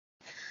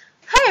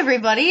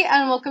everybody,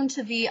 and welcome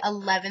to the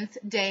 11th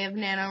day of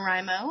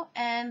NaNoWriMo,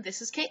 and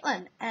this is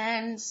Caitlin.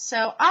 And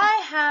so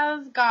I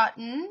have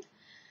gotten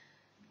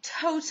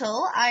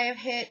total, I have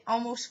hit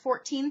almost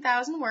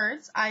 14,000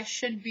 words. I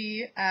should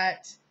be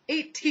at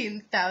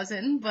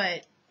 18,000,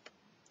 but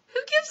who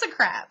gives a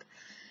crap?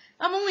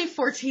 I'm only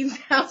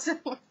 14,000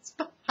 words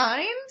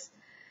behind,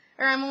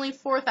 or I'm only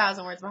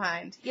 4,000 words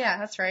behind. Yeah,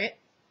 that's right.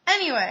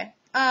 Anyway,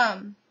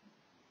 sorry,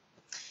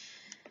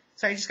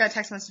 I just got a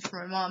text message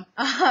from my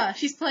mom.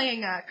 She's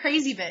playing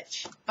Crazy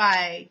Bitch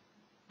by,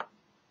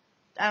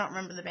 I don't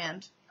remember the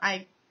band.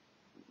 I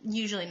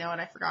usually know it,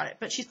 I forgot it.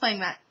 But she's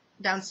playing that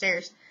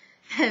downstairs,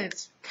 and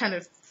it's kind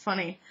of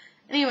funny.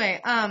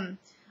 Anyway, I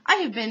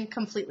have been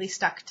completely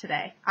stuck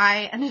today.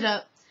 I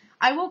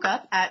woke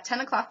up at 10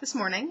 o'clock this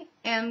morning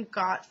and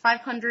got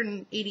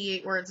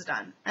 588 words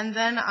done. And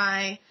then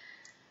I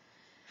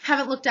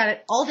haven't looked at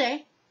it all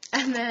day.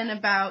 And then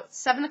about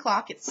 7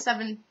 o'clock,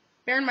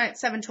 bear in mind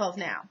it's 7:12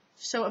 now.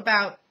 So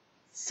about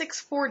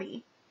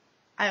 6:40,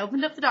 I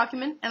opened up the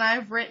document, and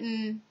I've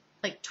written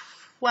like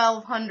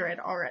 1,200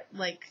 already,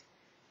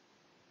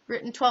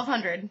 written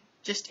 1,200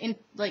 just in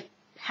like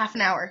half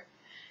an hour,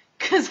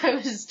 because I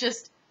was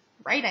just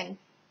writing.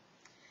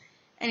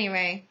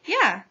 Anyway,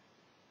 yeah,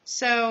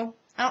 so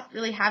I don't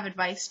really have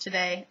advice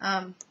today.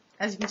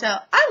 As you can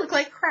tell, I look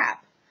like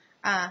crap,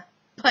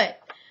 but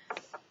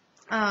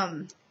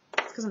it's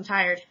because I'm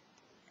tired.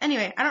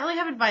 Anyway, I don't really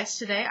have advice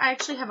today. I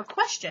actually have a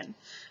question.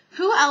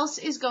 Who else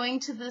is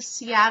going to the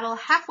Seattle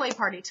halfway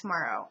party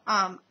tomorrow?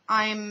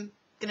 I'm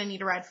going to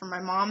need a ride from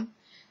my mom,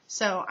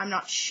 so I'm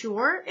not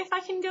sure if I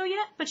can go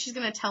yet, but she's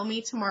going to tell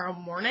me tomorrow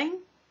morning.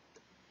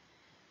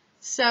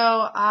 So,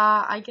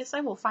 I guess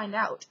I will find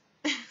out.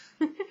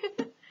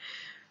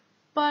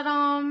 But,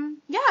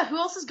 yeah, who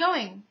else is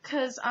going?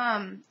 Because,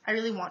 I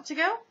really want to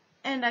go,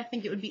 and I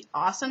think it would be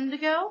awesome to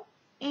go,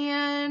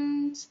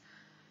 and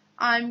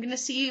I'm going to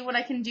see what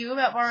I can do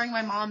about borrowing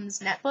my mom's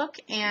netbook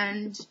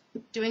and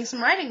doing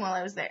some writing while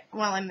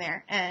I'm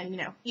there, and, you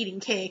know, eating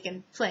cake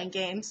and playing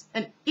games,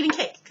 and eating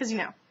cake, because, you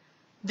know,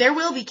 there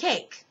will be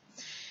cake.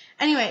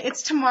 Anyway,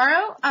 it's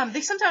tomorrow.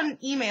 They sent out an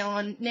email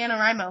on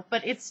NaNoWriMo,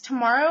 but it's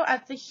tomorrow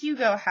at the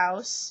Hugo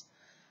House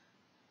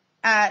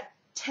at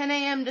 10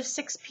 a.m. to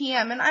 6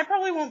 p.m., and I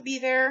probably won't be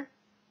there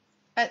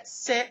at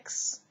 10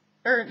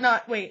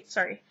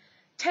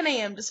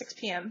 a.m. to 6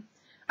 p.m.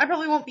 I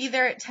probably won't be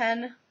there at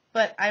 10,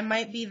 but I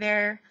might be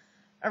there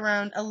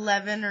around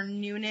 11 or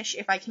noonish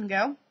if I can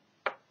go.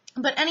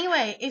 But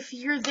anyway, if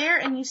you're there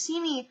and you see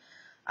me,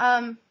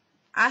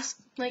 ask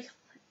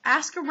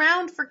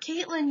around for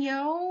Caitlin,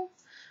 yo,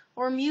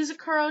 or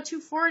Musicaro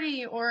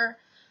 240, or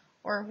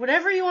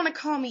whatever you want to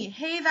call me.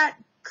 Hey, that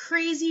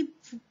crazy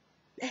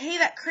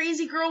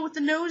girl with the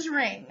nose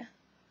ring.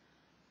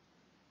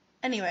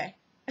 Anyway,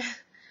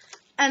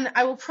 and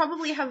I will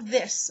probably have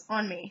this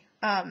on me,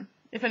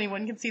 if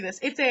anyone can see this.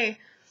 It's a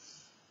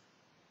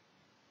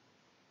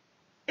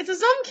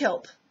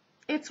Zumkilp.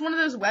 It's one of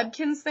those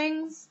Webkins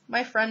things.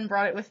 My friend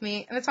brought it with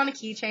me, and it's on a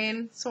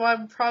keychain, so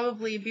I'll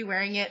probably be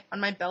wearing it on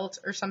my belt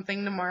or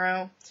something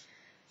tomorrow,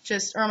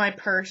 or on my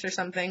purse or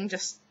something,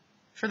 just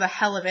for the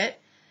hell of it.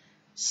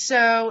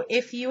 So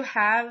if you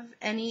have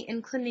any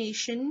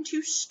inclination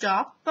to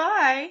stop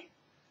by,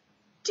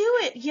 do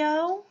it,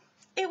 yo.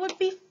 It would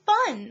be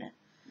fun.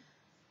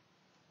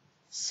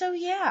 So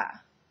yeah,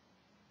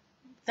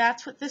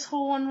 that's what this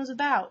whole one was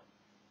about.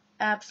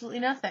 Absolutely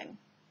nothing.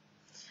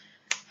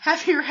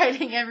 Happy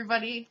writing,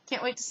 everybody.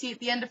 Can't wait to see you at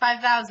the end of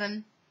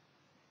 5,000.